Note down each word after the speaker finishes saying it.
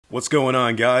What's going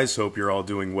on, guys? Hope you're all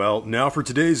doing well. Now for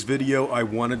today's video, I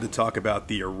wanted to talk about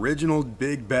the original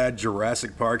big bad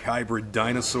Jurassic Park hybrid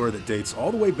dinosaur that dates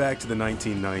all the way back to the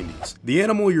 1990s. The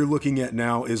animal you're looking at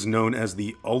now is known as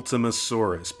the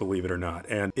Ultimasaurus, believe it or not,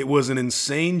 and it was an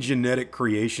insane genetic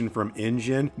creation from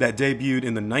InGen that debuted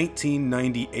in the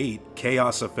 1998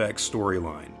 Chaos Effects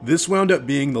storyline. This wound up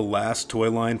being the last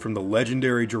toy line from the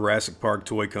legendary Jurassic Park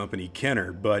toy company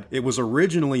Kenner, but it was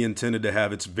originally intended to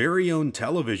have its very own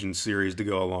television series to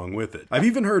go along with it. I've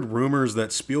even heard rumors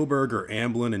that Spielberg or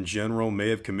Amblin in general may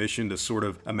have commissioned a sort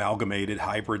of amalgamated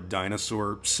hybrid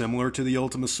dinosaur similar to the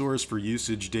Ultimasaurus for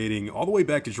usage dating all the way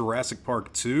back to Jurassic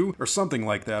Park 2 or something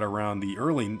like that around the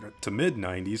early to mid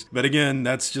 90s. But again,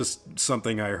 that's just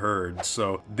something I heard.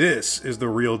 So this is the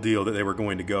real deal that they were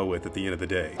going to go with at the end of the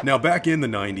day. Now back in the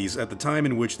 90s, at the time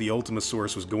in which the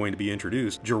Ultimasaurus was going to be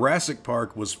introduced, Jurassic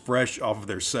Park was fresh off of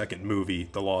their second movie,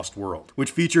 The Lost World,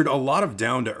 which featured a lot of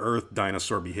down-to-earth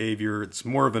dinosaur behavior. It's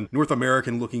more of a North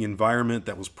American looking environment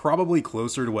that was probably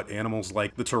closer to what animals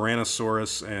like the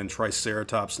Tyrannosaurus and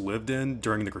Triceratops lived in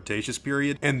during the Cretaceous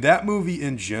period. And that movie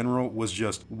in general was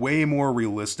just way more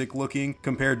realistic looking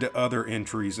compared to other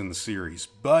entries in the series.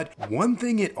 But one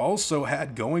thing it also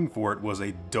had going for it was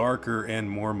a darker and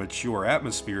more mature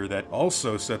atmosphere that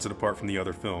also sets it apart from the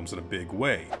other films in a big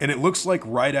way. And it looks like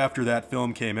right after that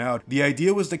film came out, the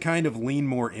idea was to kind of lean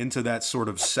more into that sort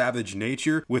of savage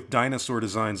nature with dinosaur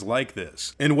designs like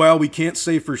this. And while we can't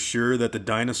say for sure that the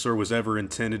dinosaur was ever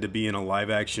intended to be in a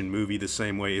live-action movie the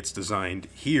same way it's designed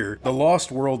here, The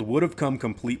Lost World would have come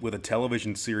complete with a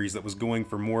television series that was going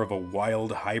for more of a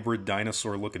wild hybrid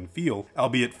dinosaur look and feel,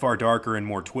 albeit far darker and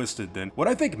more twisted than what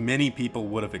I think many people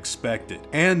would have expected.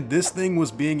 And this thing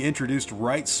was being introduced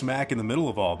right smack in the middle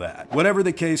of all that. Whatever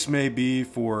the case may be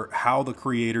for how the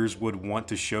creators would want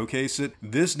to showcase it,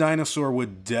 this dinosaur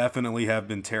would definitely have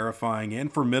been terrifying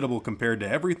and formidable compared to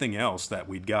everything else that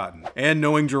we'd gotten. And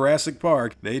knowing Jurassic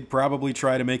Park, they'd probably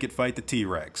try to make it fight the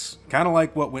T-Rex. Kind of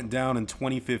like what went down in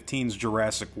 2015's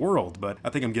Jurassic World, but I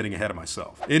think I'm getting ahead of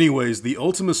myself. Anyways, the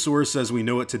Ultimasaurus as we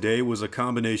know it today was a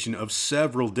combination of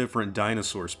several different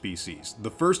dinosaur species.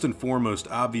 The first and foremost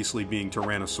obviously being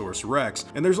Tyrannosaurus Rex,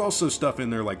 and there's also stuff in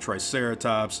there like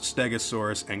Triceratops,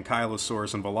 Stegosaurus,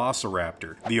 Ankylosaurus, and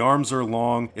Velociraptor. The arms are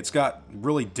long, it's got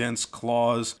really dense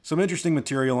claws, some interesting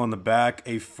material on the back,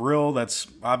 a frill that's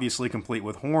obviously complete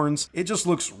with horns. It just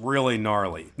looks really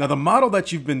gnarly. Now the model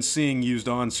that you've been seeing used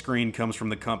on screen comes from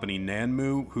the company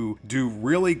Nanmu, who do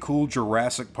really cool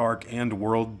Jurassic Park and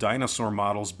World dinosaur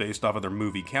models based off of their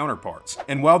movie counterparts.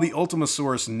 And while the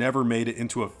Ultimasaurus never made it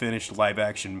into a finished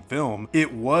live-action film,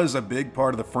 it was a big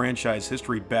part of the franchise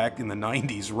history back in the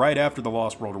 90s, right after The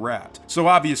Lost World wrapped. So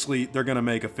obviously they're gonna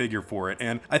make a figure for it,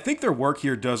 and I think their work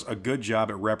here does a good job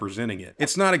at representing it.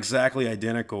 It's not exactly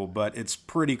identical, but it's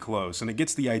pretty close, and it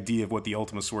gets the idea of what the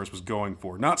Ultimasaurus was going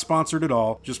for. Not sponsored at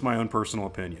all, just my own personal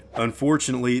opinion.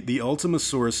 Unfortunately, the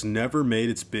Ultimasaurus never made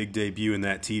its big debut in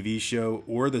that TV show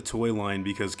or the toy line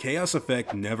because Chaos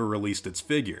Effect never released its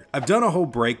figure. I've done a whole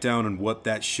breakdown on what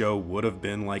that show would have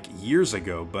been like years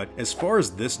ago, but as far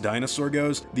as this dinosaur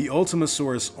goes, the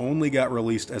Ultimasaurus only got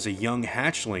released as a young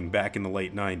hatchling back in the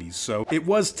late 90s, so it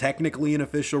was technically an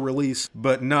official release,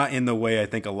 but not in the way I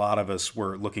think a lot of us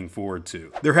were looking forward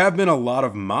to. There have been a lot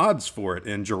of mods for it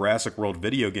in Jurassic World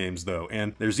video games though,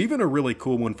 and there's even a really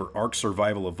cool one for Ark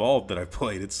Survival Evolved that I've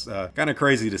played. It's kind of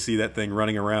crazy to see that thing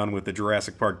running around with the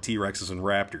Jurassic Park T-Rexes and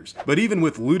Raptors. But even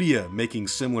with Ludia making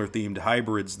similar themed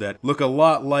hybrids that look a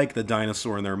lot like the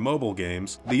dinosaur in their mobile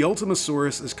games, the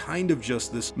Ultimasaurus is kind of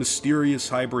just this mysterious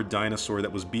hybrid dinosaur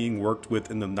that was being worked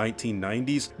with in the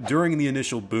 1990s during the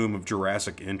initial boom of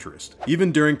Jurassic interest.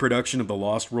 Even during production of the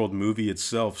Lost World movie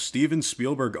itself, Steven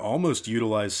Spielberg almost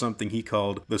utilized something he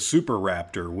called the Super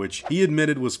Raptor, which he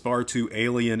admitted was far too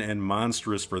alien and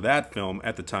monstrous for that film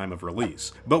at the time of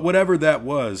release. But whatever that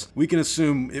was, we can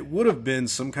assume it would have been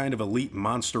some kind of elite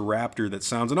monster raptor that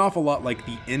sounds an awful lot like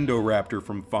the Indoraptor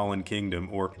from Fallen Kingdom,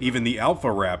 or even the Alpha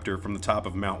Raptor from the top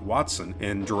of Mount Watson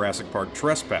in Jurassic Park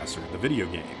Trespasser, the video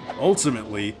game.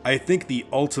 Ultimately, I think the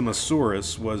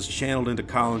Ultimasaurus was channeled into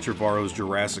Colin Trevorrow's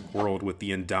Jurassic World with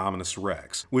the Indominus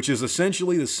Rex, which is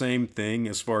essentially the same thing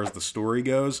as far as the story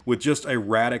goes, with just a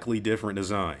radically different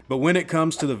design. But when it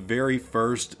comes to the very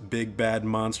first big bad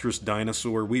monstrous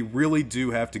dinosaur, we really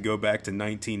do have to go back to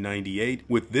 1998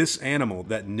 with this animal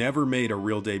that never made a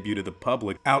real debut to the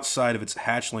public outside of its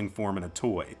hatchling form in a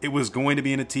toy. It was going to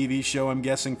be in a TV show, I'm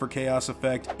guessing, for Chaos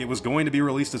Effect. It was going to be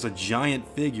released as a giant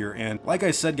figure, and like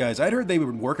I said, guys, I'd heard they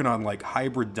were working on like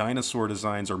hybrid dinosaur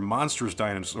designs or monstrous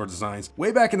dinosaur designs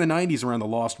way back in the 90s around the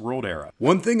Lost World era.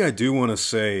 One thing I do want to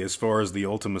say as far as the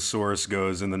Ultimasaurus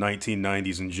goes in the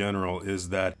 1990s in general is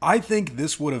that I think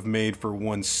this would have made for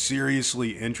one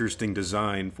seriously interesting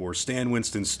design for Stan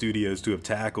Winston Studios to have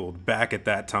tackled back at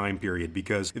that time period,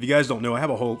 because if you guys don't know, I have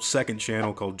a whole second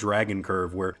channel called Dragon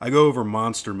Curve where I go over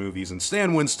monster movies, and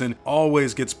Stan Winston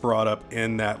always gets brought up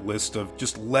in that list of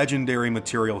just legendary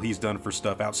material he's done for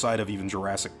stuff outside of even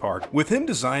Jurassic Park. With him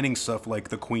designing stuff like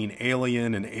the Queen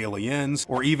Alien and Aliens,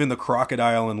 or even the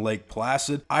crocodile in Lake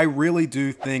Placid, I really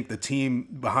do think the team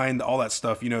behind all that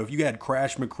stuff, you know, if you had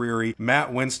Crash McCreary,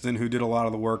 Matt Winston, who did a lot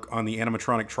of the work on the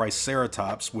animatronic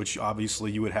Triceratops, which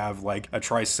obviously you would have like a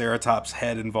Triceratops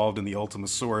head involved in the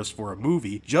Ultimasaurus for a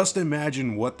movie, just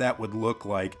imagine what that would look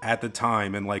like at the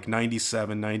time in like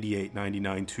 97, 98,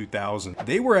 99, 2000.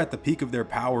 They were at the peak of their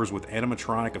powers with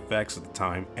animatronic effects at the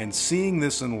time, and seeing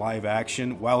this in live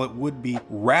action, while it would be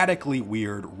radically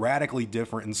weird, radically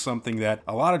different, and something that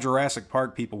a lot of Jurassic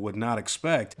Park people would not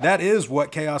expect, that is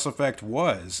what Chaos Effect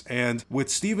was. And with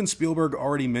Steven Spielberg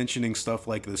already mentioning stuff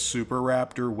like the Super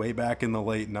Raptor way back in the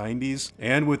late 90s,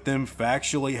 and with them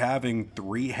factually having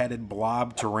three-headed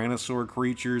blob tyrannosaur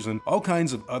creatures and all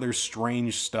kinds of other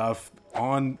strange stuff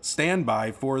on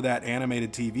standby for that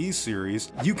animated TV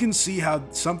series, you can see how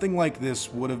something like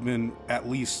this would have been at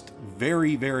least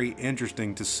very, very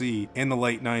interesting to see in the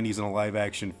late 90s in a live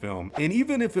action film. And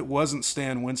even if it wasn't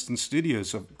Stan Winston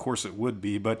Studios, of course it would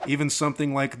be, but even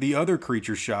something like the other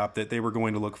creature shop that they were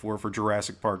going to look for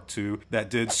Jurassic Park 2 that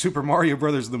did Super Mario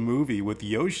Brothers the movie with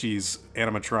Yoshi's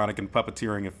animatronic and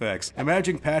puppeteering effects.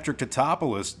 Imagine Patrick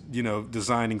Tatopoulos, you know,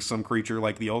 designing some creature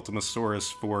like the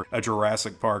Ultimasaurus for a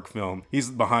Jurassic Park film.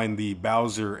 He's behind the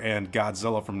Bowser and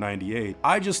Godzilla from '98.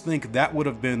 I just think that would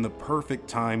have been the perfect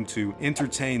time to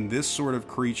entertain this sort of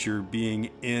creature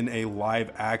being in a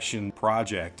live action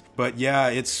project. But yeah,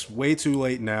 it's way too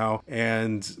late now,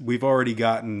 and we've already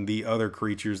gotten the other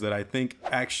creatures that I think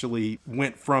actually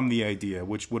went from the idea,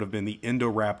 which would have been the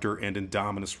Indoraptor and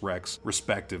Indominus Rex,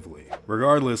 respectively.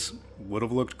 Regardless, would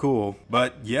have looked cool.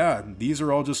 But yeah, these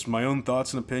are all just my own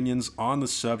thoughts and opinions on the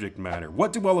subject matter.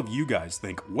 What do all of you guys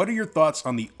think? What are your thoughts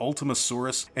on the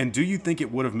Ultimasaurus, and do you think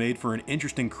it would have made for an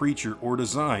interesting creature or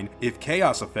design if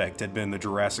Chaos Effect had been the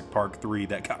Jurassic Park 3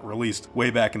 that got released way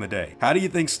back in the day? How do you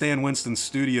think Stan Winston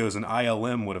Studios and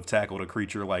ILM would have tackled a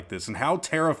creature like this, and how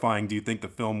terrifying do you think the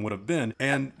film would have been?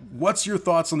 And what's your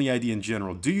thoughts on the idea in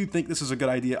general? Do you think this is a good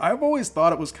idea? I've always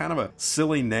thought it was kind of a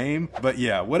silly name, but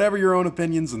yeah, whatever your own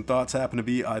opinions and thoughts happen to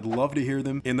be, I'd love to hear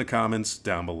them in the comments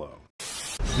down below.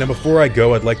 Now before I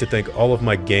go, I'd like to thank all of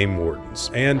my game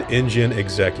wardens and InGen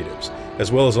executives,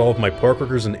 as well as all of my park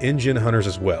workers and InGen hunters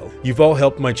as well. You've all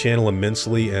helped my channel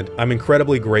immensely, and I'm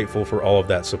incredibly grateful for all of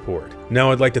that support.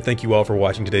 Now I'd like to thank you all for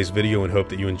watching today's video and hope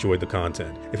that you enjoyed the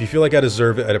content. If you feel like I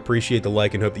deserve it, I'd appreciate the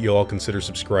like and hope that you all consider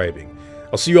subscribing.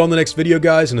 I'll see you all in the next video,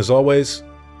 guys, and as always,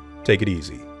 take it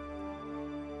easy.